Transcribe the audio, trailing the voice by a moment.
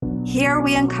Here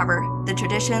we uncover the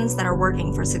traditions that are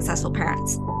working for successful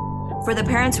parents. For the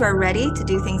parents who are ready to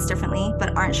do things differently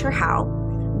but aren't sure how,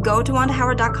 go to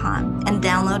wandahoward.com and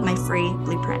download my free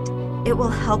blueprint. It will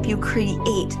help you create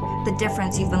the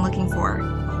difference you've been looking for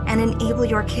and enable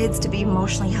your kids to be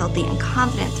emotionally healthy and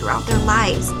confident throughout their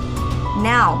lives.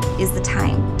 Now is the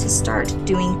time to start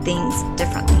doing things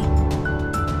differently.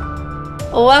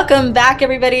 Welcome back,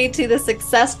 everybody, to the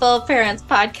Successful Parents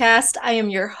Podcast. I am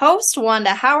your host,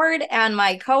 Wanda Howard, and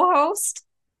my co-host,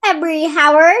 Emery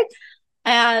Howard.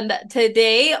 And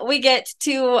today we get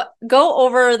to go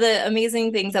over the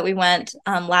amazing things that we went.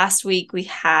 Last week, we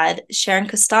had Sharon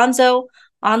Costanzo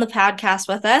on the podcast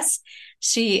with us.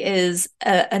 She is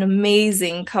an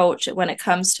amazing coach when it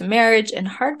comes to marriage and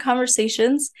hard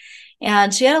conversations.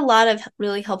 And she had a lot of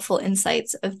really helpful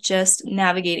insights of just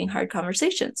navigating hard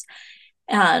conversations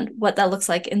and what that looks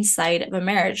like inside of a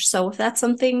marriage. So if that's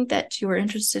something that you were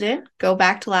interested in, go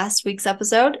back to last week's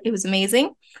episode. It was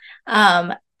amazing.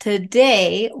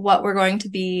 Today, what we're going to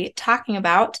be talking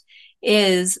about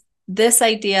is this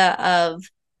idea of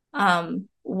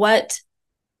what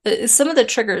some of the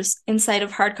triggers inside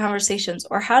of hard conversations,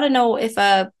 or how to know if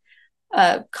a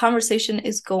conversation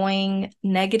is going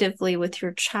negatively with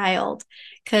your child.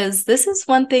 Because this is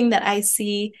one thing that I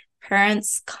see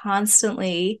parents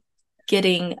constantly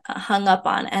getting hung up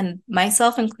on, and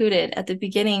myself included. At the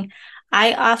beginning,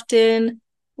 I often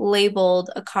labeled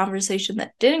a conversation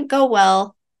that didn't go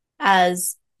well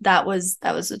as that was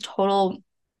a total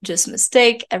just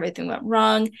mistake, everything went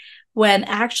wrong, when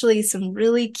actually some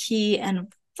really key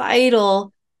and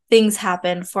vital things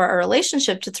happened for our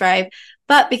relationship to thrive.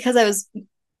 But because I was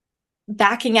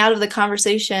backing out of the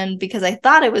conversation because I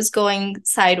thought it was going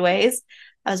sideways,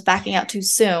 I was backing out too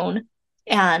soon,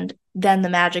 and then the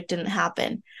magic didn't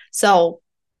happen. So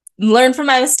learn from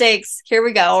my mistakes. Here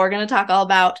we go. We're going to talk all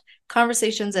about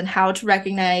conversations and how to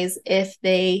recognize if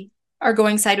they are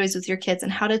going sideways with your kids,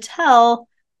 and how to tell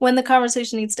when the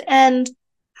conversation needs to end,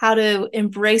 how to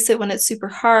embrace it when it's super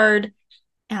hard.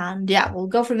 And yeah, we'll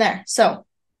go from there. So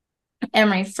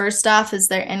Emery, first off, is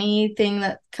there anything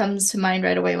that comes to mind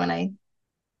right away when I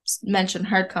mention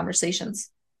hard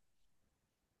conversations?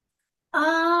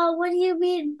 What do you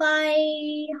mean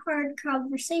by hard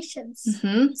conversations?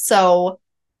 So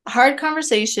a hard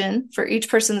conversation for each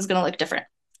person is going to look different.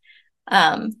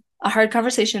 A hard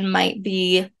conversation might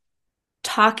be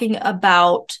talking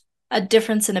about a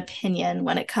difference in opinion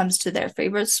when it comes to their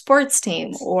favorite sports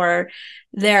team, or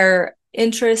their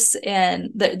interests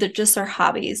in just their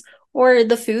hobbies, or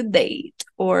the food they eat,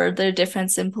 or their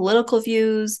difference in political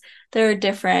views. Their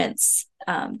differences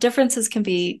can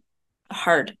be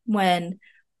hard when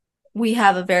we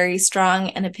have a very strong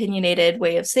and opinionated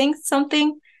way of saying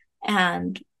something,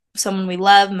 and someone we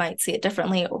love might see it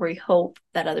differently, or we hope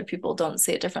that other people don't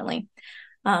see it differently,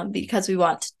 because we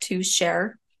want to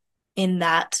share in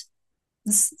that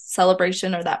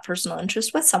celebration or that personal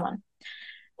interest with someone.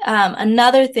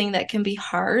 Another thing that can be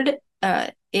hard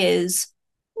is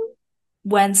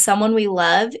when someone we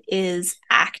love is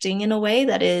acting in a way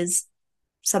that is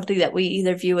something that we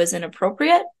either view as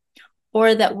inappropriate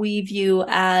or that we view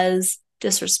as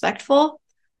disrespectful,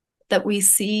 that we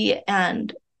see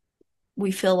and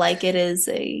we feel like it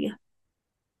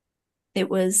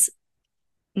was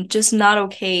just not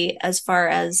okay as far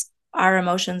as our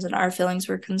emotions and our feelings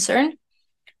were concerned.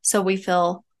 So we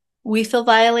feel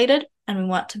violated, and we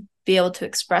want to be able to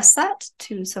express that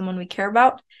to someone we care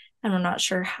about, and we're not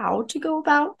sure how to go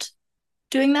about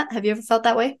doing that. Have you ever felt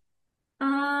that way?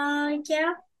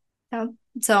 Yeah.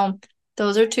 So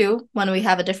those are two: when we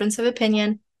have a difference of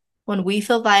opinion, when we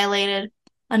feel violated.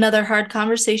 Another hard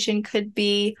conversation could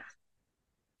be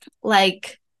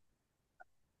like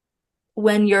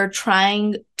when you're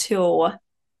trying to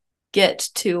get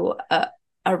to a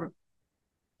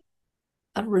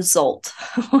result,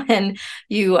 when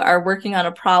you are working on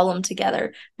a problem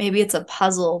together. Maybe it's a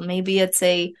puzzle, maybe it's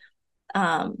a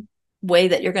way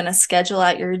that you're going to schedule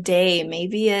out your day,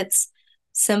 maybe it's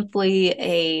simply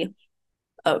a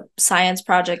science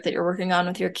project that you're working on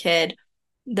with your kid.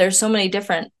 There's so many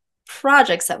different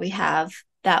projects that we have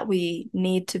that we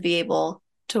need to be able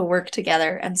to work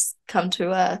together and come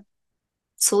to a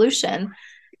solution.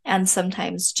 And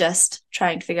sometimes just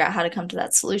trying to figure out how to come to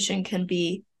that solution can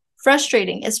be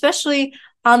frustrating, especially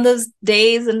on those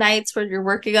days and nights where you're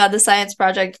working on the science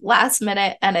project last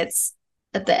minute and it's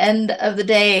at the end of the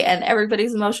day and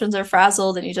everybody's emotions are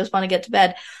frazzled and you just want to get to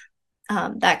bed.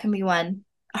 That can be when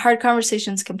hard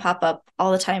conversations can pop up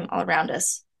all the time, all around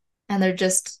us. And they're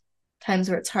just times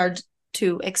where it's hard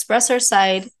to express our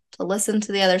side, to listen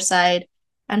to the other side,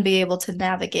 and be able to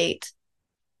navigate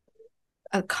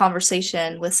a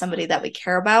conversation with somebody that we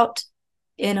care about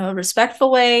in a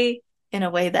respectful way, in a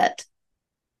way that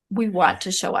we want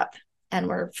to show up, and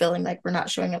we're feeling like we're not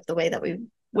showing up the way that we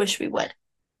wish we would.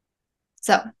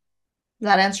 So, does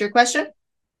that answer your question?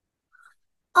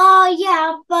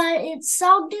 Yeah, but it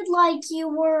sounded like you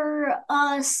were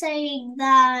saying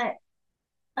that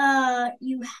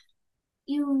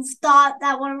you thought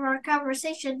that one of our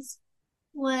conversations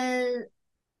was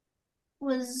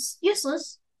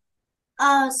useless.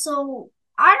 So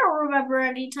I don't remember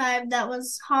any time that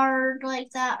was hard like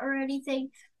that or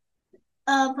anything.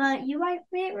 But you might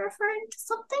be referring to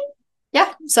something?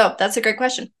 Yeah, so that's a great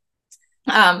question.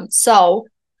 So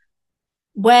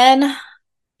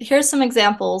here's some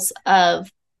examples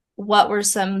of what were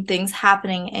some things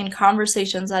happening in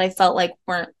conversations that I felt like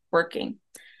weren't working.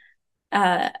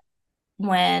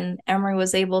 When Emery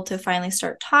was able to finally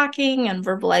start talking and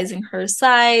verbalizing her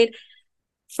side,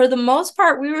 for the most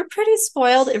part, we were pretty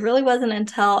spoiled. It really wasn't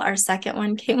until our second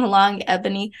one came along,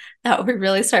 Ebony, that we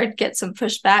really started to get some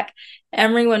pushback.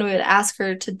 Emery, when we would ask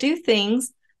her to do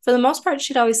things, for the most part,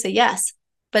 she'd always say yes.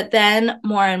 But then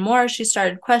more and more, she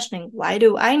started questioning, why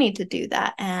do I need to do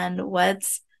that? And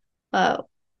what's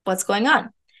going on?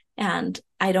 And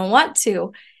I don't want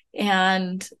to.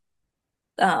 And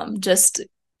just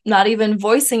not even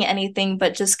voicing anything,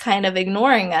 but just kind of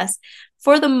ignoring us.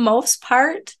 For the most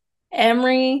part,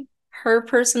 Emery, her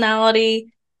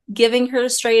personality, giving her a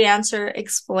straight answer,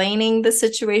 explaining the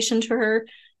situation to her,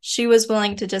 she was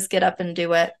willing to just get up and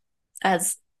do it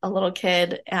as a little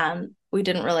kid. And we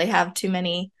didn't really have too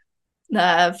many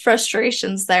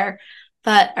frustrations there.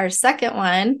 But our second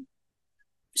one,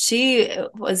 she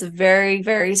was very,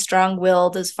 very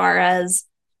strong-willed as far as,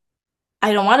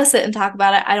 I don't want to sit and talk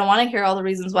about it. I don't want to hear all the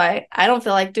reasons why. I don't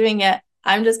feel like doing it.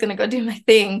 I'm just going to go do my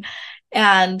thing.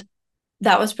 And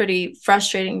that was pretty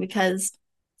frustrating because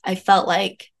I felt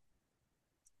like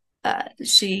I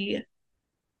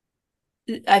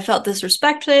felt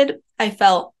disrespected. I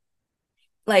felt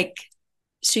like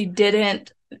she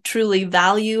didn't truly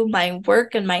value my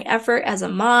work and my effort as a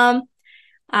mom.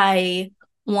 I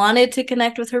wanted to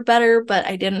connect with her better, but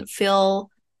I didn't feel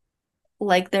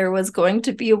like there was going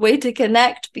to be a way to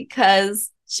connect because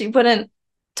she wouldn't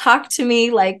talk to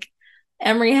me like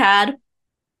Emery had.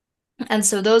 And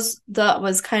so that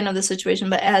was kind of the situation.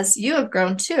 But as you have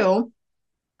grown too,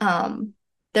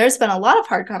 there's been a lot of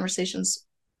hard conversations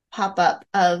pop up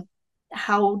of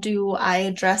how do I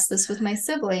address this with my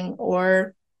sibling,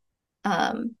 or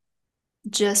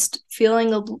just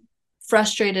feeling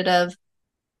frustrated of,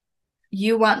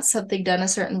 you want something done a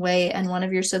certain way and one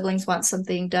of your siblings wants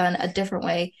something done a different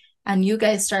way, and you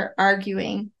guys start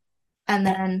arguing, and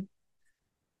then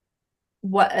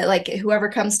whoever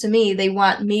comes to me, they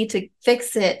want me to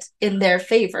fix it in their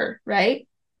favor, right?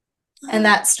 And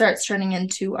that starts turning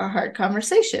into a hard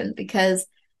conversation because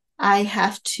I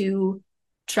have to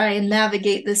try and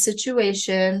navigate the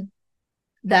situation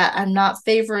that I'm not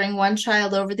favoring one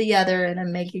child over the other, and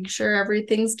I'm making sure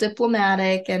everything's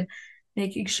diplomatic and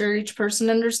making sure each person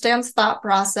understands thought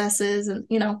processes. And,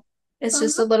 it's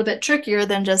just a little bit trickier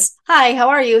than just, hi, how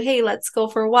are you? Hey, let's go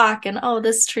for a walk. And, oh,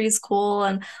 this tree's cool.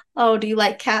 And, oh, do you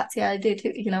like cats? Yeah, I do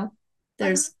too.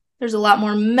 There's a lot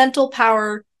more mental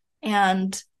power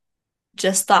and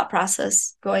just thought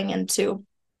process going into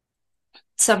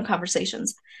some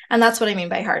conversations. And that's what I mean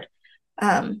by hard.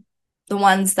 The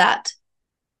ones that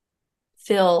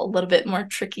feel a little bit more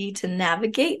tricky to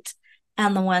navigate,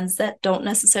 and the ones that don't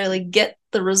necessarily get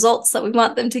the results that we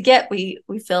want them to get, we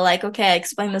feel like, okay, I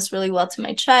explained this really well to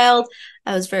my child.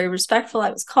 I was very respectful. I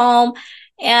was calm.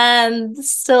 And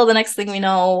still, the next thing we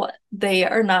know, they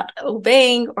are not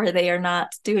obeying, or they are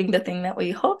not doing the thing that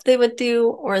we hoped they would do,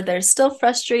 or they're still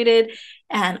frustrated,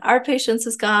 and our patience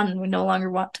is gone, and we no longer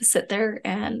want to sit there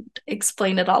and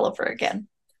explain it all over again.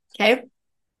 Okay?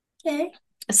 Okay.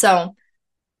 So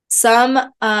some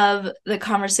of the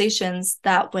conversations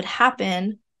that would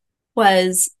happen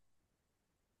was,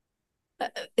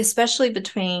 especially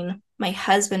between my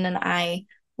husband and I,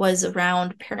 was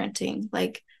around parenting.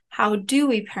 Like, how do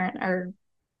we parent our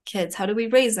kids? How do we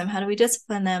raise them? How do we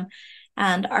discipline them?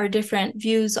 And our different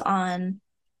views on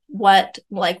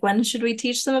when should we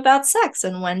teach them about sex,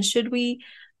 and when should we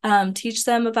teach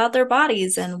them about their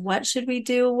bodies, and what should we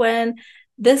do when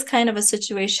this kind of a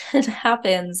situation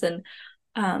happens, and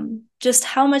just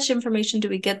how much information do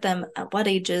we get them at what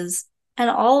ages, and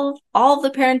all of the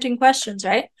parenting questions,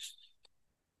 right?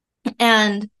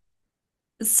 And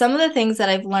some of the things that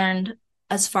I've learned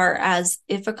as far as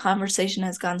if a conversation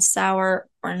has gone sour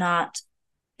or not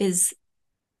is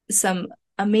some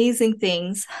amazing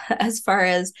things as far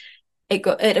as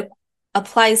it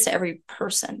applies to every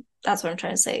person. that's what I'm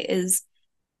trying to say, is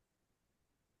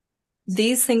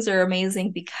these things are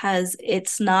amazing because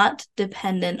it's not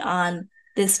dependent on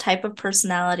this type of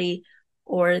personality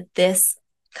or this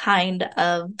kind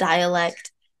of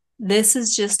dialect. This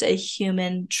is just a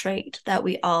human trait that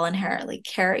we all inherently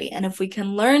carry. And if we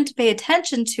can learn to pay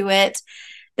attention to it,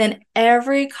 then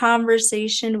every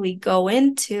conversation we go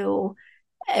into,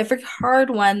 every hard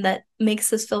one that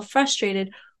makes us feel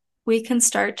frustrated, we can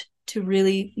start to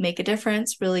really make a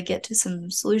difference, really get to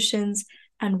some solutions,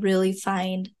 and really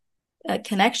find a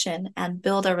connection and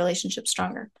build our relationship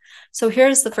stronger. So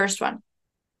here's the first one.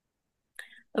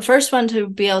 The first one to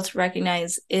be able to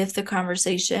recognize if the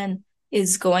conversation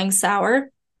is going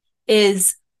sour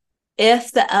is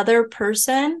if the other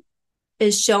person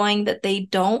is showing that they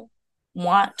don't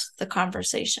want the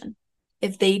conversation.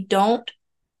 If they don't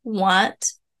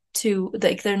want to,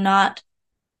 like, they're not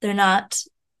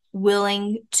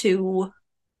willing to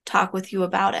talk with you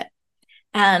about it.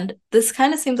 And this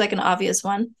kind of seems like an obvious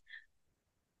one,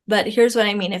 but here's what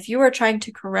I mean. If you are trying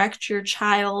to correct your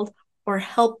child or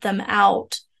help them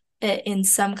out in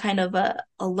some kind of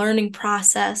a learning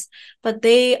process, but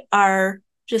they are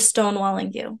just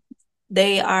stonewalling you,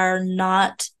 they are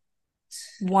not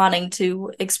wanting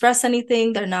to express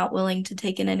anything, they're not willing to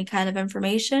take in any kind of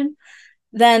information,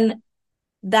 then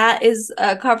that is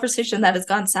a conversation that has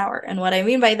gone sour. And what I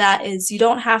mean by that is you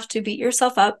don't have to beat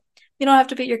yourself up. You don't have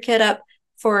to beat your kid up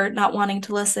for not wanting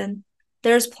to listen.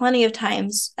 There's plenty of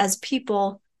times as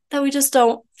people that we just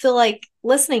don't feel like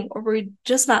listening, or we're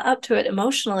just not up to it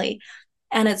emotionally.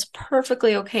 And it's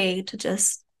perfectly okay to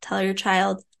just tell your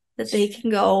child that they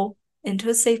can go into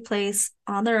a safe place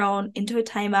on their own, into a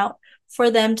timeout,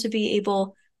 for them to be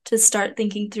able to start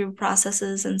thinking through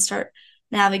processes and start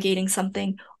navigating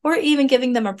something, or even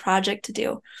giving them a project to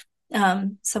do.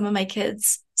 Some of my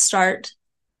kids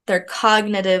their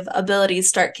cognitive abilities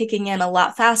start kicking in a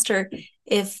lot faster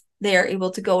if they are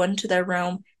able to go into their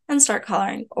room and start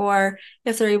coloring, or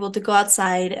if they're able to go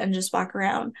outside and just walk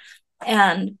around.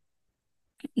 And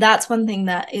that's one thing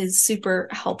that is super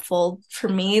helpful for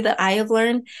me that I have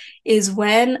learned is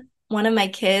when one of my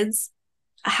kids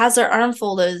has their arm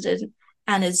folded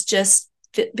and is just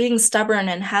being stubborn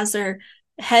and has their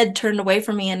head turned away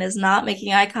from me and is not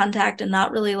making eye contact and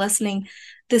not really listening,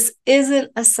 this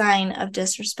isn't a sign of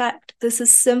disrespect. This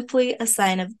is simply a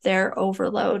sign of their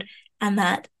overload, and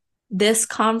that this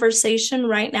conversation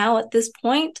right now at this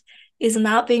point is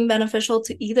not being beneficial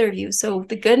to either of you. So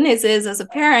the good news is, as a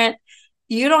parent,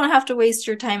 you don't have to waste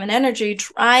your time and energy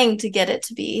trying to get it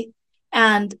to be.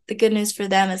 And the good news for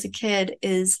them as a kid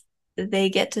is they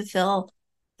get to feel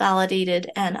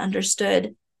validated and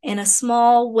understood in a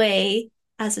small way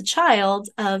as a child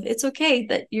of, it's okay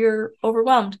that you're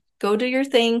overwhelmed. Go do your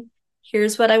thing.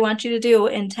 Here's what I want you to do.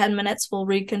 In 10 minutes, we'll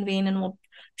reconvene and we'll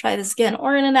try this again,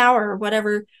 or in an hour, or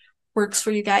whatever works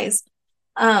for you guys.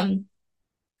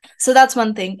 So that's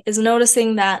one thing, is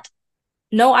noticing that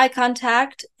no eye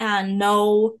contact and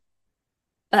no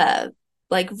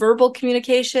verbal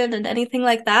communication and anything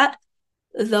like that,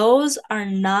 those are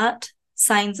not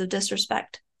signs of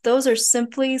disrespect. Those are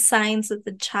simply signs that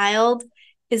the child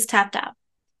is tapped out.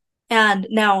 And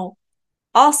now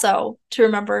also to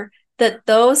remember that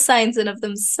those signs in of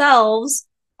themselves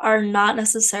are not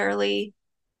necessarily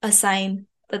a sign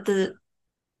that the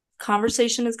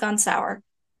conversation has gone sour.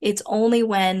 It's only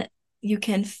when you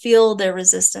can feel their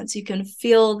resistance, you can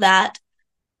feel that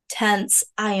tense,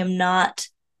 I am not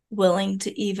willing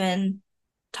to even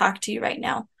talk to you right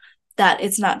now, that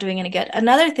it's not doing any good.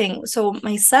 Another thing, so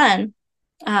my son,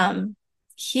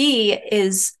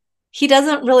 he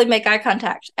doesn't really make eye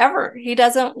contact ever. He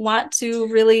doesn't want to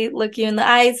really look you in the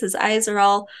eyes. His eyes are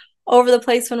all over the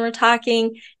place when we're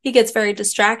talking. He gets very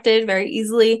distracted very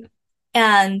easily.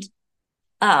 And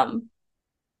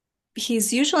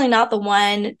he's usually not the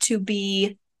one to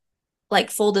be like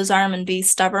fold his arm and be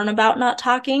stubborn about not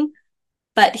talking,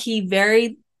 but he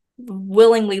very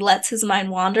willingly lets his mind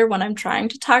wander when I'm trying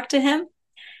to talk to him.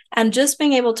 And just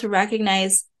being able to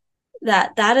recognize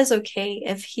that that is okay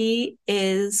if he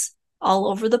is all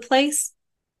over the place,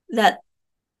 that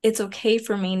it's okay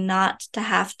for me not to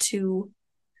have to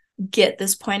get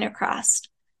this point across.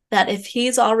 That if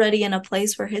he's already in a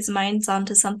place where his mind's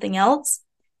onto something else,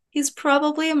 he's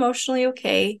probably emotionally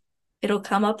okay. It'll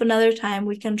come up another time.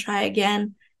 We can try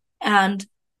again. And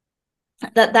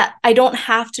that I don't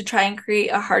have to try and create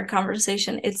a hard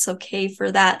conversation. It's okay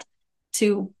for that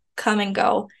to come and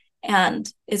go.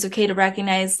 And it's okay to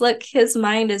recognize, look, his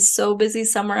mind is so busy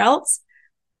somewhere else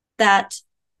that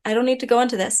I don't need to go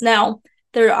into this. Now,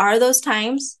 there are those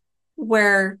times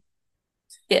where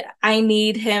I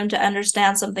need him to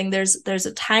understand something. There's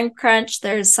a time crunch,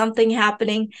 there's something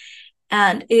happening,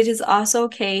 and it is also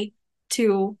okay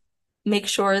to make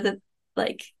sure that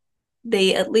like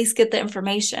they at least get the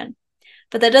information.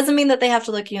 But that doesn't mean that they have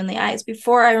to look you in the eyes.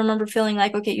 Before, I remember feeling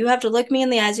like, okay, you have to look me in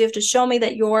the eyes. You have to show me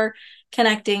that you're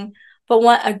connecting. But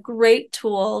what a great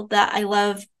tool that I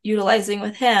love utilizing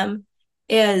with him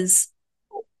is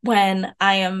when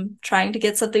I am trying to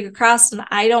get something across and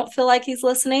I don't feel like he's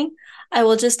listening, I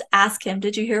will just ask him,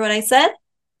 did you hear what I said?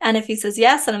 And if he says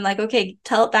yes, and I'm like, okay,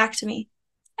 tell it back to me.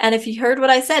 And if he heard what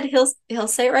I said, he'll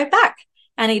say it right back.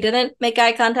 And he didn't make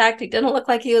eye contact. He didn't look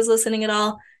like he was listening at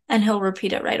all. And he'll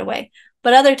repeat it right away.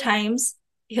 But other times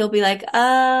he'll be like,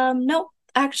 no,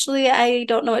 actually, I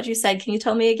don't know what you said. Can you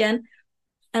tell me again?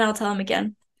 And I'll tell him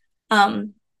again.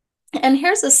 And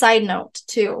here's a side note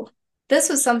too. This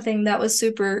was something that was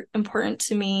super important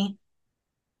to me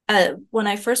when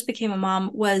I first became a mom,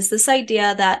 was this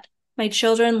idea that my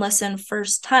children listen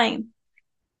first time.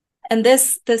 And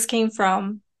this came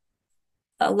from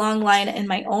a long line in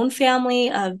my own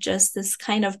family of just this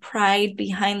kind of pride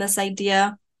behind this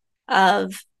idea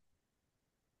of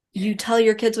you tell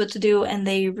your kids what to do and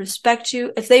they respect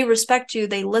you. If they respect you,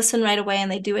 they listen right away and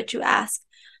they do what you ask.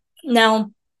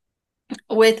 Now,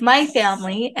 with my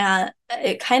family,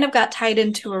 it kind of got tied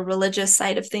into a religious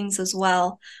side of things as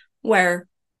well, where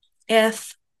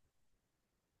if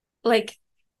like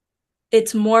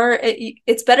it's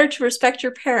better to respect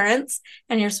your parents,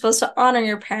 and you're supposed to honor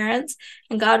your parents,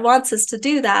 and God wants us to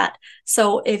do that.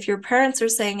 So if your parents are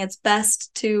saying it's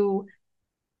best to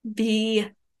be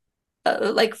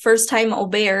like first time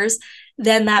obeyers,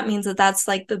 then that means that that's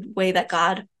like the way that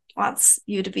God wants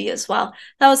you to be as well.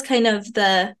 That was kind of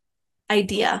the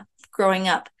idea growing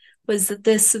up, was that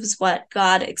this is what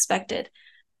God expected.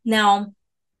 Now,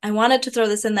 I wanted to throw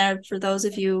this in there for those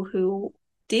of you who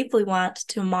deeply want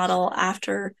to model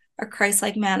after a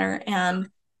Christ-like manner and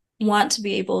want to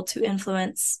be able to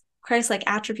influence Christ-like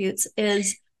attributes,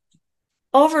 is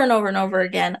over and over and over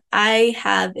again, I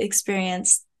have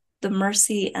experienced the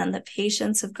mercy and the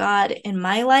patience of God in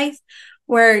my life,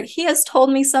 where he has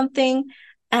told me something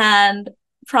and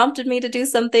prompted me to do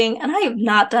something, and I have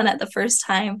not done it the first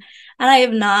time, and I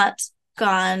have not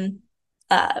gone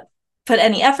put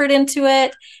any effort into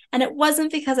it. And it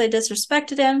wasn't because I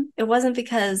disrespected him. It wasn't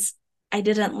because I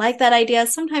didn't like that idea.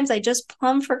 Sometimes I just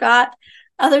plumb forgot.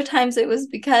 Other times it was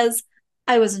because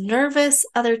I was nervous.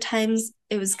 Other times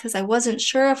it was because I wasn't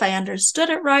sure if I understood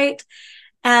it right.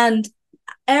 And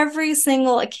every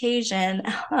single occasion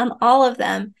on all of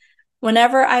them,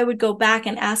 whenever I would go back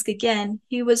and ask again,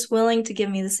 he was willing to give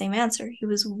me the same answer. He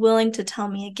was willing to tell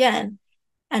me again.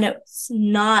 And it's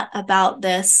not about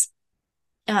this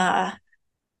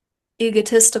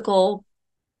egotistical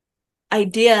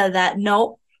idea that,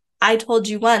 no, I told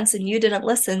you once and you didn't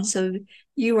listen, so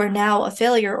you are now a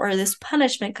failure, or this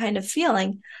punishment kind of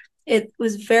feeling.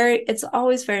 It's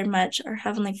always very much our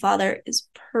Heavenly Father is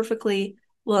perfectly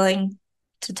willing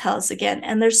to tell us again.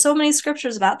 And there's so many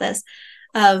scriptures about this,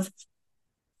 of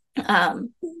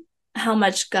how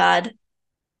much God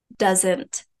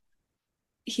doesn't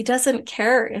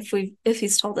care if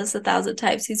he's told us 1,000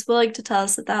 times. He's willing to tell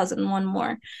us 1,001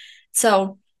 more.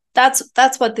 So that's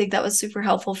one thing that was super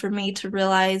helpful for me to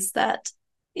realize, that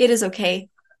it is okay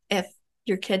if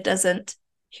your kid doesn't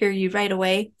hear you right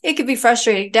away. It could be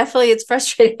frustrating. Definitely it's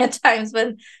frustrating at times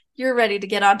when you're ready to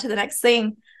get on to the next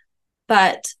thing,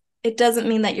 but it doesn't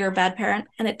mean that you're a bad parent,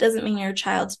 and it doesn't mean your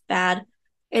child's bad.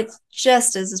 It's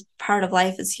just as part of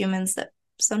life as humans that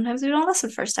sometimes we don't listen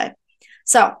first time.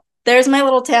 So there's my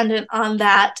little tangent on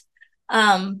that.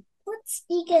 What's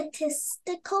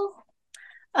egotistical?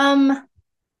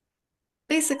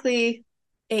 Basically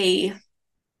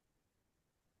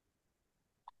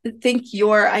think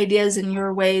your ideas and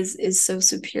your ways is so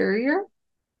superior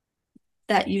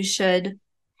that you should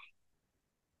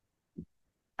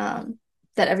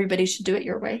that everybody should do it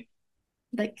your way,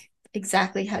 like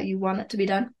exactly how you want it to be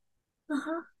done.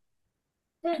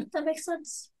 Yeah, that makes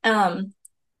sense.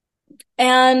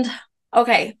 And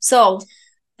okay, so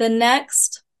the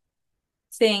next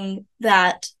thing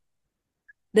that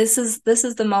this is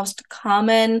the most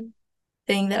common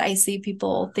thing that I see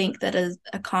people think, that is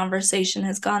a conversation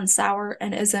has gone sour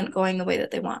and isn't going the way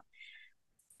that they want.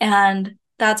 And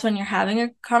that's when you're having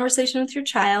a conversation with your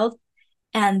child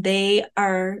and they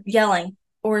are yelling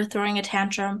or throwing a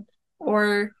tantrum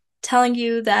or telling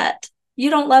you that you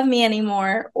don't love me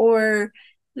anymore, or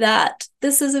that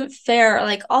this isn't fair,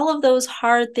 like all of those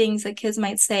hard things that kids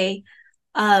might say,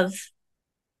 of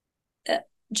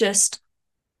just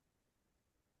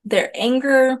their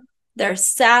anger their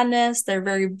sadness, their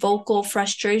very vocal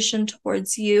frustration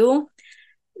towards you.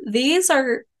 These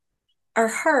are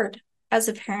hard as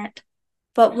a parent.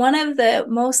 But one of the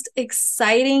most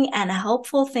exciting and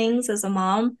helpful things as a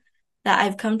mom that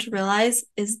I've come to realize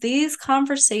is these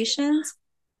conversations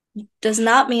does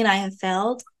not mean I have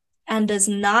failed and does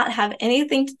not have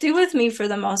anything to do with me for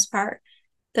the most part.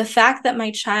 The fact that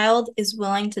my child is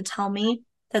willing to tell me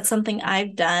that something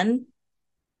I've done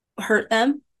hurt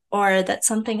them, or that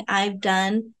something I've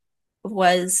done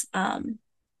was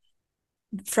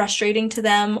frustrating to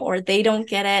them, or they don't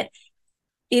get it,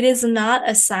 it is not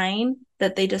a sign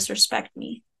that they disrespect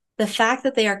me. The fact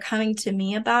that they are coming to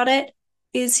me about it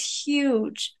is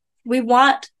huge. We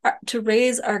want to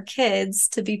raise our kids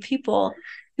to be people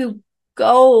who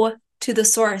go to the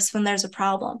source when there's a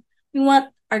problem. We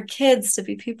want our kids to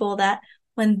be people that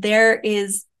when there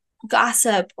is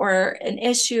gossip or an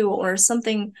issue or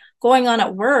something going on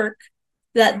at work,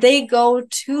 that they go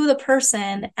to the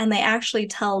person and they actually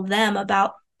tell them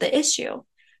about the issue.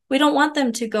 We don't want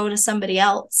them to go to somebody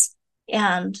else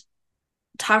and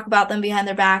talk about them behind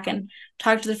their back and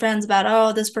talk to their friends about,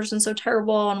 oh, this person's so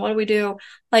terrible and what do we do?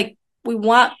 Like, we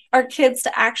want our kids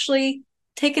to actually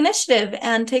take initiative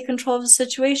and take control of the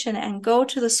situation and go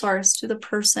to the source, to the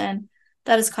person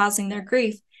that is causing their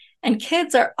grief. And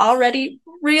kids are already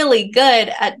really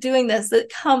good at doing this.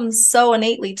 It comes so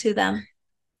innately to them.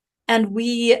 And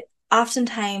we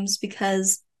oftentimes,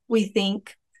 because we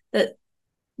think that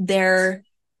their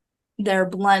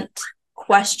blunt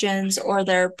questions or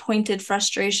their pointed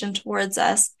frustration towards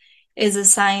us is a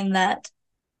sign that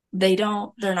they're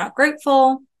not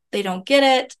grateful, they don't get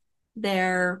it,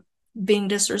 they're being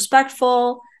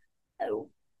disrespectful.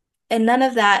 And none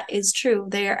of that is true.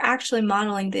 They are actually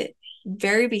modeling the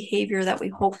very behavior that we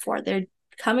hope for. They're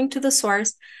coming to the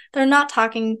source. They're not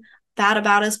talking bad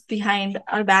about us behind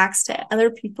our backs to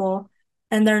other people,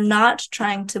 and they're not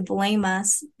trying to blame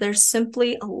us. There's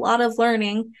simply a lot of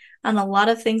learning and a lot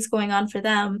of things going on for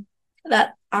them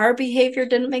that our behavior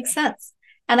didn't make sense.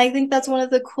 And I think that's one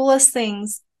of the coolest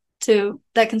things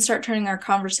that can start turning our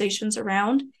conversations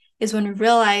around, is when we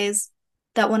realize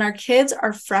that when our kids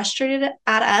are frustrated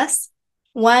at us,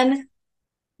 one,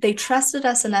 they trusted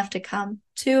us enough to come.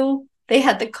 Two, they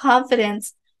had the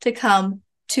confidence to come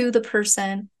to the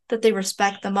person that they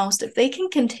respect the most. If they can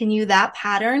continue that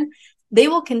pattern, they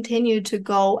will continue to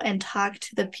go and talk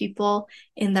to the people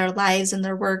in their lives and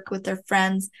their work with their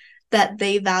friends that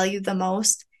they value the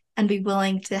most, and be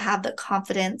willing to have the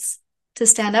confidence to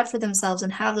stand up for themselves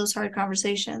and have those hard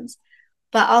conversations.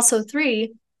 But also,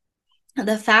 three,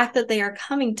 the fact that they are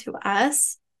coming to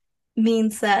us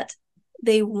means that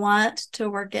they want to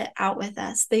work it out with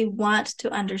us. They want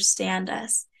to understand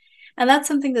us. And that's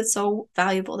something that's so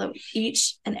valuable, that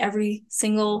each and every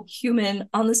single human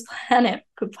on this planet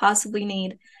could possibly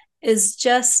need, is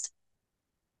just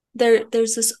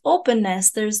there's this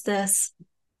openness, there's this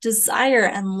desire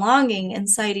and longing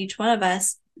inside each one of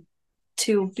us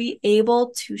to be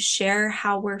able to share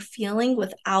how we're feeling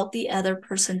without the other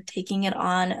person taking it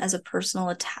on as a personal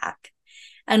attack.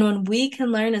 And when we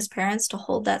can learn as parents to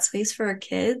hold that space for our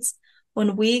kids,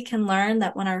 when we can learn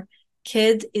that when our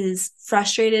kid is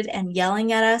frustrated and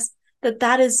yelling at us,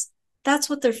 that's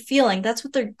what they're feeling, that's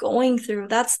what they're going through,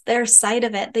 that's their side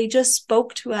of it. They just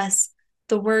spoke to us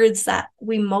the words that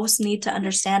we most need to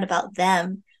understand about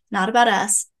them, not about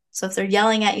us. So if they're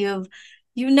yelling at you,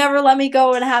 you never let me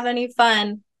go and have any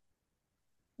fun,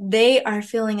 they are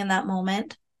feeling in that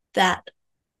moment that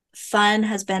fun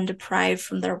has been deprived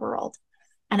from their world.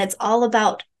 And it's all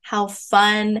about how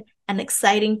fun and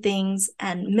exciting things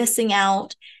and missing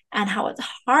out, and how it's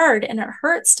hard and it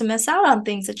hurts to miss out on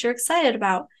things that you're excited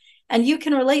about. And you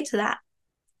can relate to that.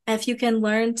 If you can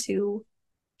learn to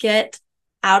get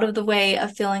out of the way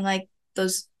of feeling like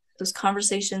those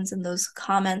conversations and those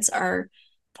comments are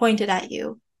pointed at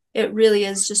you, it really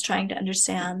is just trying to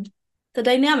understand the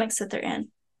dynamics that they're in.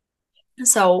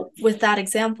 So with that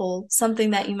example, something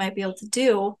that you might be able to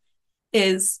do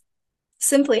is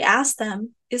simply ask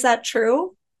them, is that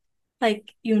true?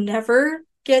 Like, you never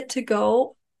get to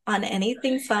go on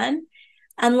anything fun,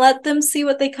 and let them see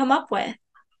what they come up with.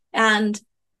 And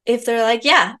if they're like,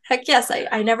 yeah, heck yes,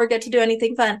 I never get to do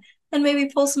anything fun, then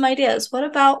maybe pull some ideas. What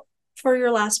about for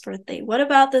your last birthday? What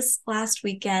about this last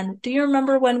weekend? Do you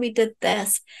remember when we did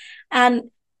this? And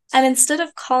instead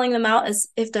of calling them out as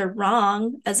if they're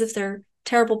wrong, as if they're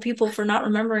terrible people for not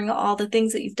remembering all the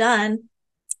things that you've done,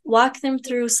 walk them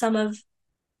through some of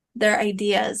their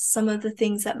ideas, some of the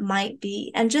things that might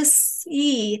be, and just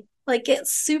see, like, get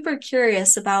super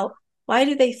curious about, why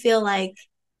do they feel like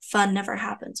fun never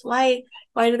happens? Why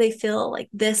do they feel like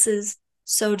this is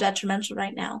so detrimental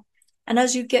right now? And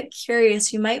as you get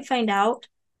curious, you might find out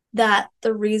that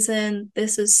the reason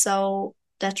this is so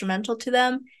detrimental to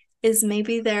them is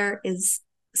maybe there is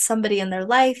somebody in their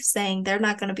life saying they're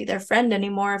not going to be their friend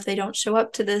anymore if they don't show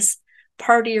up to this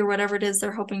party or whatever it is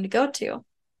they're hoping to go to.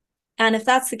 And if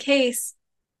that's the case,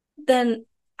 then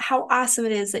how awesome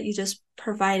it is that you just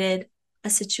provided a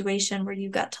situation where you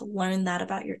got to learn that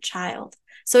about your child.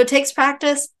 So it takes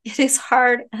practice. It is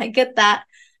hard. I get that.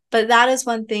 But that is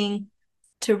one thing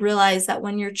to realize, that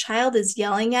when your child is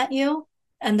yelling at you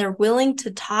and they're willing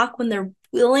to talk, when they're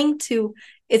willing to,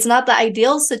 it's not the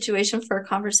ideal situation for a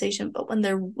conversation, but when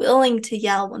they're willing to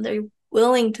yell, when they're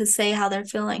willing to say how they're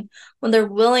feeling, when they're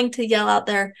willing to yell out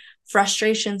their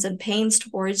frustrations and pains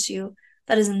towards you,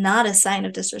 that is not a sign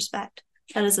of disrespect.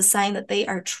 That is a sign that they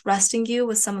are trusting you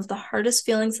with some of the hardest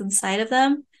feelings inside of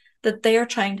them that they are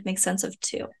trying to make sense of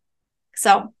too.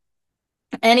 So,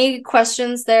 any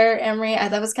questions there, Emery?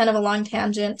 That was kind of a long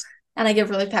tangent, and I get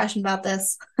really passionate about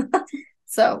this.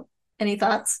 So, any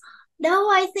thoughts? No,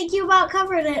 I think you about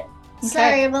covered it. Okay.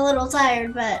 Sorry, I'm a little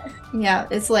tired, but... Yeah,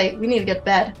 it's late. We need to get to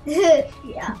bed.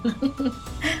 Yeah.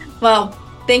 Well,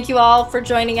 thank you all for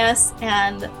joining us,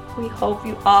 and we hope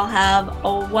you all have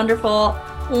a wonderful,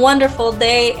 wonderful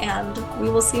day, and we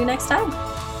will see you next time.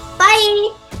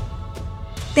 Bye!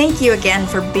 Thank you again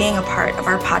for being a part of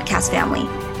our podcast family,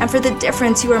 and for the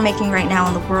difference you are making right now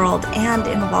in the world and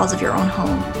in the walls of your own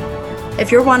home.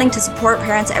 If you're wanting to support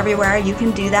parents everywhere, you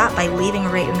can do that by leaving a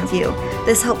rate and review.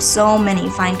 This helps so many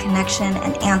find connection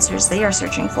and answers they are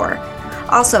searching for.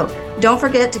 Also, don't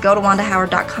forget to go to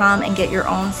wandahoward.com and get your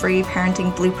own free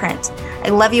parenting blueprint. I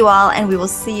love you all, and we will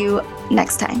see you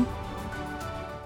next time.